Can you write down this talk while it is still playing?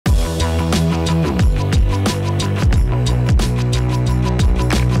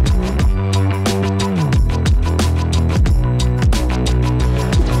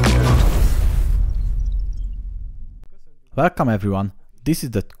Welcome everyone, this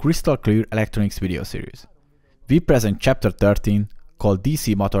is the Crystal Clear Electronics video series. We present chapter 13 called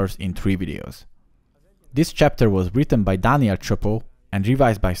DC Motors in 3 videos. This chapter was written by Daniel Chopo and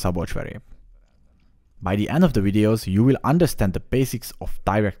revised by Szabolcs Verép. By the end of the videos you will understand the basics of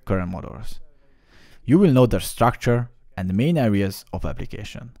direct current motors. You will know their structure and the main areas of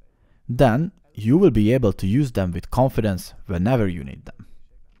application. Then you will be able to use them with confidence whenever you need them.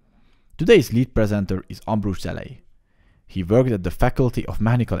 Today's lead presenter is Ambrus Zelei. He worked at the Faculty of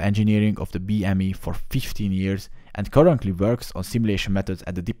Mechanical Engineering of the BME for 15 years and currently works on simulation methods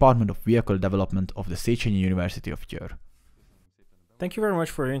at the Department of Vehicle Development of the Széchenyi University of Győr. Thank you very much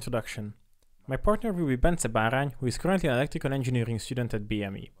for your introduction. My partner will be Bence Bárány, who is currently an electrical engineering student at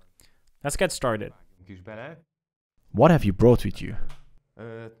BME. Let's get started. What have you brought with you?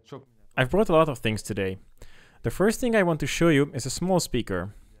 I've brought a lot of things today. The first thing I want to show you is a small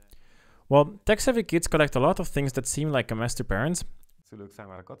speaker. Well, tech-savvy kids collect a lot of things that seem like a mess to parents,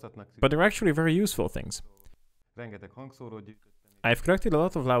 but they're actually very useful things. I've collected a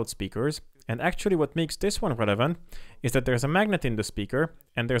lot of loudspeakers, and actually what makes this one relevant is that there's a magnet in the speaker,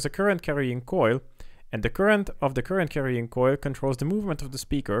 and there's a current-carrying coil, and the current of the current-carrying coil controls the movement of the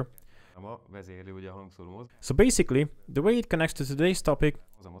speaker. So basically, the way it connects to today's topic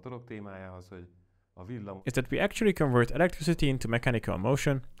is that we actually convert electricity into mechanical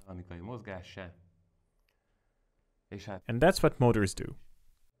motion, and that's what motors do.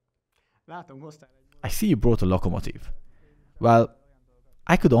 I see you brought a locomotive. Well,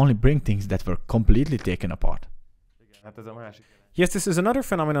 I could only bring things that were completely taken apart. Yes, this is another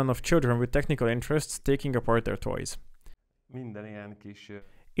phenomenon of children with technical interests taking apart their toys.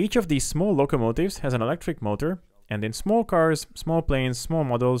 Each of these small locomotives has an electric motor, and in small cars, small planes, small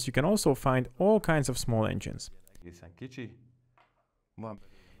models, you can also find all kinds of small engines.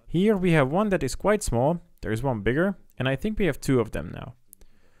 Here we have one that is quite small, there is one bigger, and I think we have 2 of them now.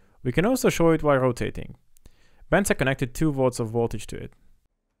 We can also show it while rotating. Bence connected 2 volts of voltage to it.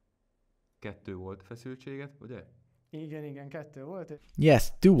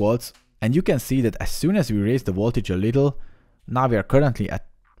 Yes, 2 volts, and you can see that as soon as we raise the voltage a little, now we are currently at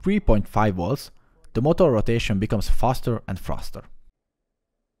 3.5 volts, the motor rotation becomes faster and faster.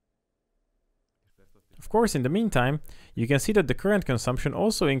 Of course, in the meantime, you can see that the current consumption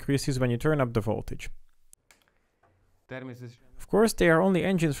also increases when you turn up the voltage. Of course, they are only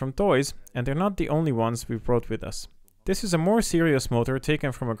engines from toys, and they're not the only ones we've brought with us. This is a more serious motor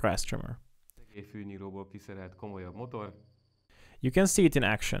taken from a grass trimmer. You can see it in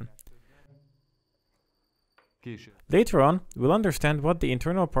action. Later on, we'll understand what the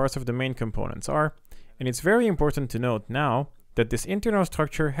internal parts of the main components are, and it's very important to note now that this internal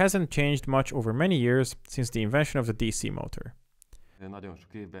structure hasn't changed much over many years since the invention of the DC motor. The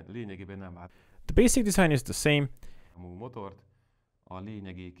basic design is the same, and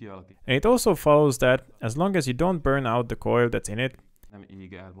it also follows that as long as you don't burn out the coil that's in it,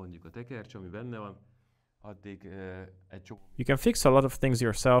 you can fix a lot of things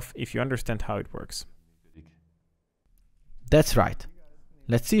yourself if you understand how it works. That's right.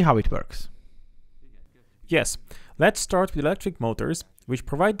 Let's see how it works. Yes, let's start with electric motors, which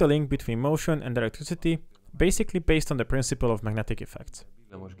provide the link between motion and electricity, basically based on the principle of magnetic effects.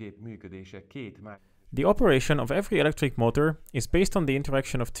 The operation of every electric motor is based on the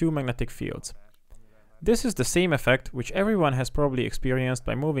interaction of 2 magnetic fields. This is the same effect which everyone has probably experienced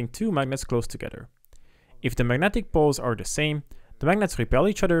by moving 2 magnets close together. If the magnetic poles are the same, the magnets repel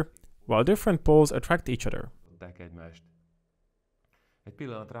each other, while different poles attract each other.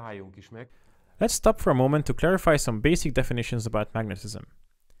 Let's stop for a moment to clarify some basic definitions about magnetism.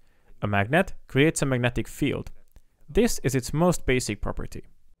 A magnet creates a magnetic field. This is its most basic property.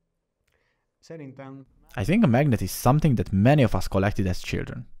 I think a magnet is something that many of us collected as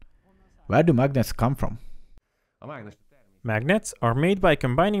children. Where do magnets come from? Magnets are made by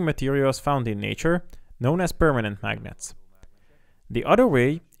combining materials found in nature, known as permanent magnets. The other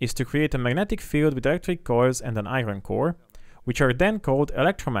way is to create a magnetic field with electric coils and an iron core, which are then called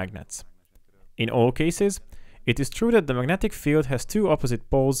electromagnets. In all cases, it is true that the magnetic field has 2 opposite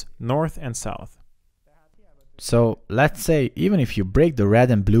poles, north and south. So, let's say even if you break the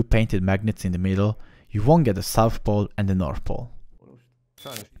red and blue painted magnets in the middle, you won't get the south pole and the north pole.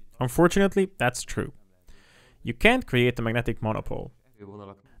 Unfortunately, that's true. You can't create a magnetic monopole.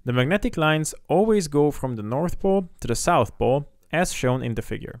 The magnetic lines always go from the north pole to the south pole, as shown in the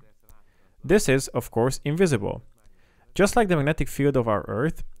figure. This is, of course, invisible. Just like the magnetic field of our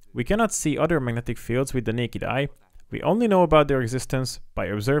Earth, we cannot see other magnetic fields with the naked eye, we only know about their existence by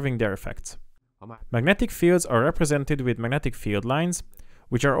observing their effects. Magnetic fields are represented with magnetic field lines,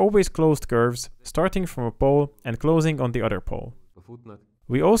 which are always closed curves, starting from a pole and closing on the other pole.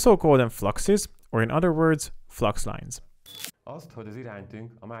 We also call them fluxes, or in other words, flux lines.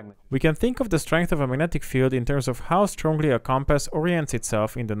 We can think of the strength of a magnetic field in terms of how strongly a compass orients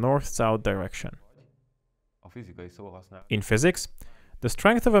itself in the north-south direction. In physics, the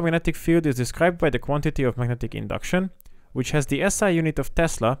strength of a magnetic field is described by the quantity of magnetic induction, which has the SI unit of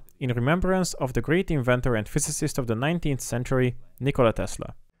Tesla in remembrance of the great inventor and physicist of the 19th century, Nikola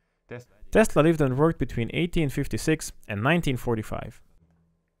Tesla. Tesla lived and worked between 1856 and 1945.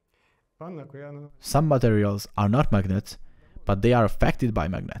 Some materials are not magnets, but they are affected by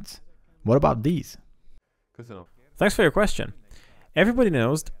magnets. What about these? Thanks for your question. Everybody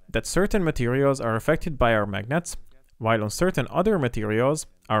knows that certain materials are affected by our magnets, while on certain other materials,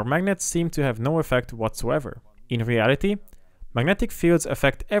 our magnets seem to have no effect whatsoever. In reality, magnetic fields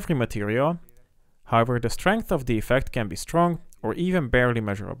affect every material, however the strength of the effect can be strong or even barely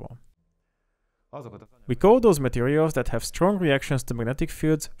measurable. We call those materials that have strong reactions to magnetic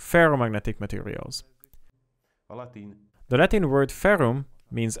fields ferromagnetic materials. The Latin word ferrum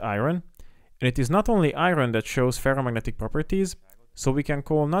means iron, and it is not only iron that shows ferromagnetic properties, so we can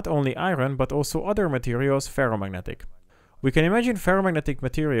call not only iron but also other materials ferromagnetic. We can imagine ferromagnetic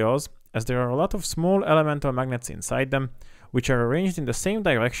materials as there are a lot of small elemental magnets inside them, which are arranged in the same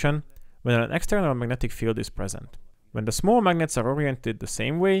direction when an external magnetic field is present. When the small magnets are oriented the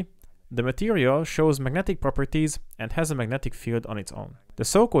same way, the material shows magnetic properties and has a magnetic field on its own. The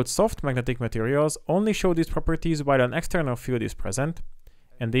so-called soft magnetic materials only show these properties while an external field is present,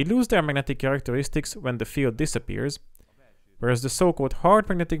 and they lose their magnetic characteristics when the field disappears, whereas the so-called hard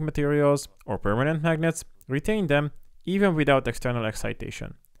magnetic materials, or permanent magnets, retain them even without external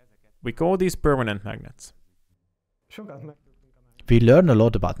excitation. We call these permanent magnets. We learn a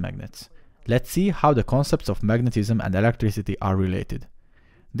lot about magnets. Let's see how the concepts of magnetism and electricity are related.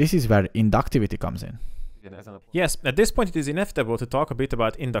 This is where inductivity comes in. Yes, at this point it is inevitable to talk a bit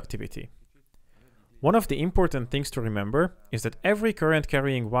about inductivity. One of the important things to remember is that every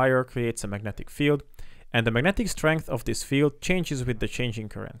current-carrying wire creates a magnetic field, and the magnetic strength of this field changes with the changing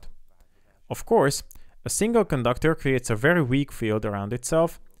current. Of course, a single conductor creates a very weak field around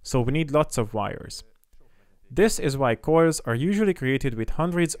itself, so we need lots of wires. This is why coils are usually created with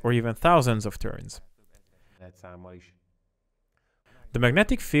hundreds or even thousands of turns. The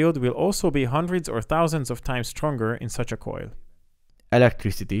magnetic field will also be hundreds or thousands of times stronger in such a coil.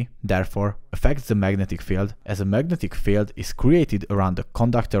 Electricity, therefore, affects the magnetic field, as a magnetic field is created around the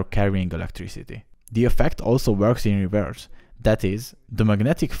conductor carrying electricity. The effect also works in reverse. That is, the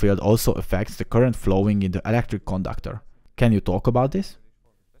magnetic field also affects the current flowing in the electric conductor. Can you talk about this?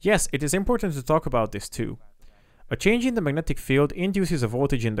 Yes, it is important to talk about this too. A change in the magnetic field induces a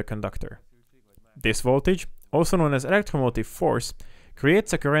voltage in the conductor. This voltage, also known as electromotive force,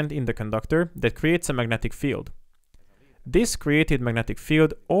 creates a current in the conductor that creates a magnetic field. This created magnetic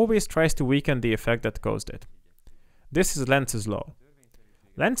field always tries to weaken the effect that caused it. This is Lenz's law.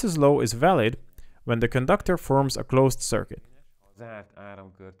 Lenz's law is valid when the conductor forms a closed circuit.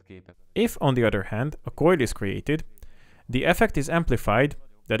 If, on the other hand, a coil is created, the effect is amplified,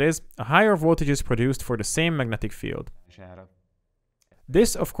 that is, a higher voltage is produced for the same magnetic field.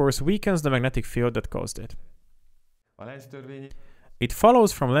 This, of course, weakens the magnetic field that caused it. It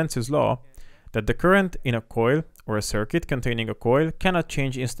follows from Lenz's law that the current in a coil or a circuit containing a coil cannot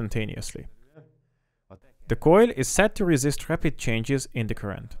change instantaneously. The coil is said to resist rapid changes in the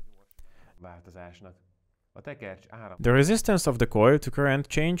current. The resistance of the coil to current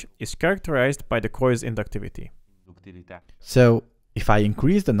change is characterized by the coil's inductivity. So, if I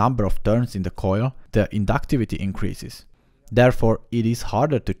increase the number of turns in the coil, the inductivity increases. Therefore, it is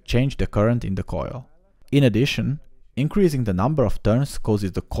harder to change the current in the coil. In addition, increasing the number of turns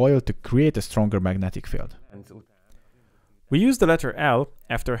causes the coil to create a stronger magnetic field. We use the letter L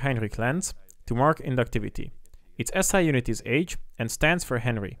after Heinrich Lenz to mark inductivity. Its SI unit is H and stands for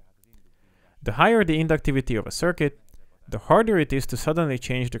Henry. The higher the inductivity of a circuit, the harder it is to suddenly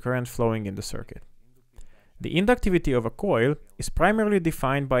change the current flowing in the circuit. The inductivity of a coil is primarily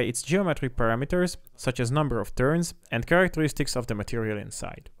defined by its geometric parameters, such as number of turns and characteristics of the material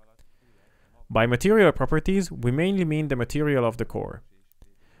inside. By material properties, we mainly mean the material of the core.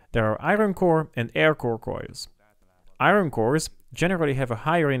 There are iron core and air core coils. Iron cores generally have a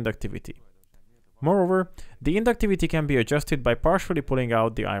higher inductivity. Moreover, the inductivity can be adjusted by partially pulling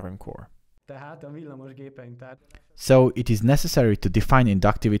out the iron core. So it is necessary to define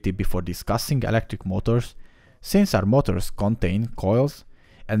inductivity before discussing electric motors, since our motors contain coils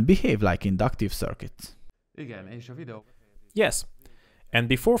and behave like inductive circuits. Yes, and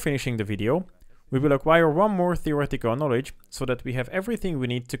before finishing the video, we will acquire one more theoretical knowledge so that we have everything we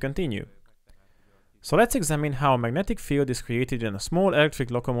need to continue. So let's examine how a magnetic field is created in a small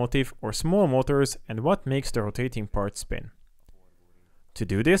electric locomotive or small motors and what makes the rotating part spin. To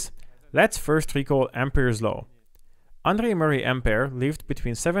do this, let's first recall Ampere's law. André Marie Ampere lived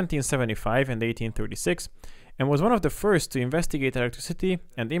between 1775 and 1836 and was one of the first to investigate electricity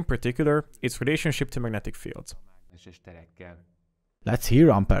and in particular its relationship to magnetic fields. Let's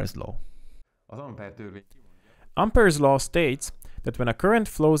hear Ampere's law. Ampere's law states that when a current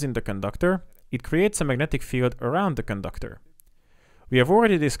flows in the conductor, it creates a magnetic field around the conductor. We have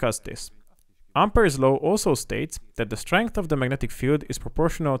already discussed this. Ampere's law also states that the strength of the magnetic field is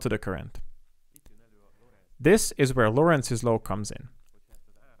proportional to the current. This is where Lorenz's law comes in.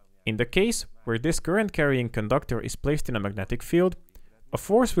 In the case where this current-carrying conductor is placed in a magnetic field, a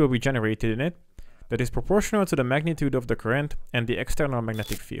force will be generated in it that is proportional to the magnitude of the current and the external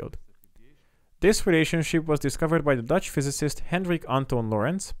magnetic field. This relationship was discovered by the Dutch physicist Hendrik Antoon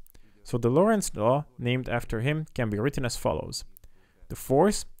Lorentz, so the Lorentz law, named after him, can be written as follows. The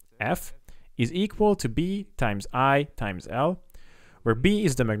force, F, is equal to B times I times L, where B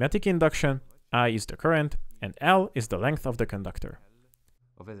is the magnetic induction, I is the current, and L is the length of the conductor.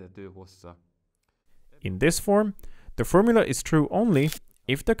 In this form, the formula is true only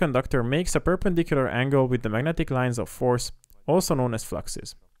if the conductor makes a perpendicular angle with the magnetic lines of force, also known as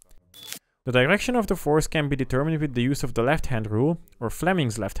fluxes. The direction of the force can be determined with the use of the left-hand rule, or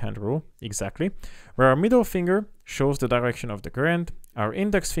Fleming's left-hand rule, exactly, where our middle finger shows the direction of the current, our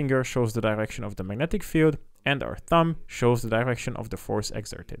index finger shows the direction of the magnetic field, and our thumb shows the direction of the force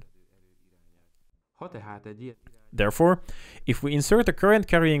exerted. Therefore, if we insert a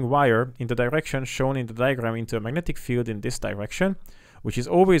current-carrying wire in the direction shown in the diagram into a magnetic field in this direction, which is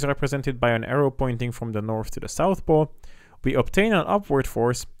always represented by an arrow pointing from the north to the south pole, we obtain an upward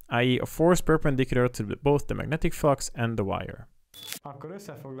force, i.e. a force perpendicular to both the magnetic flux and the wire.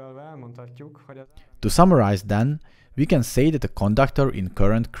 To summarize then, we can say that a conductor in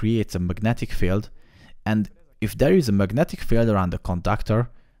current creates a magnetic field, and if there is a magnetic field around the conductor,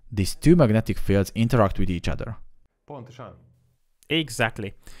 these two magnetic fields interact with each other.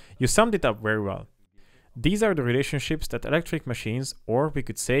 Exactly. You summed it up very well. These are the relationships that electric machines, or we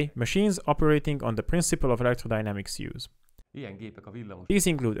could say machines operating on the principle of electrodynamics, use. These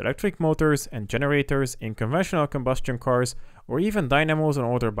include electric motors and generators in conventional combustion cars or even dynamos on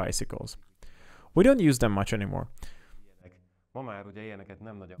older bicycles. We don't use them much anymore.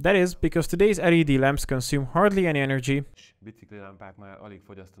 That is because today's LED lamps consume hardly any energy,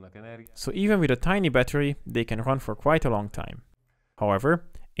 so even with a tiny battery, they can run for quite a long time. However,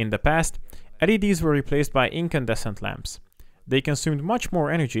 in the past, LEDs were replaced by incandescent lamps. They consumed much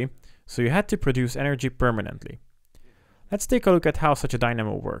more energy, so you had to produce energy permanently. Let's take a look at how such a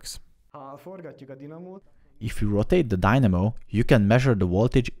dynamo works. If you rotate the dynamo, you can measure the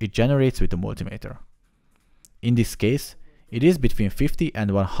voltage it generates with a multimeter. In this case, it is between 50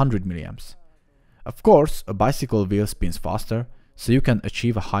 and 100 milliamps. Of course, a bicycle wheel spins faster, so you can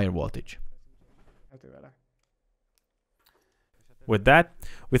achieve a higher voltage. With that,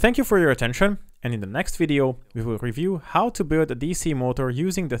 we thank you for your attention, and in the next video, we will review how to build a DC motor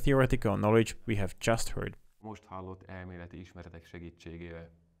using the theoretical knowledge we have just heard.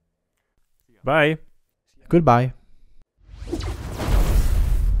 Bye! Goodbye!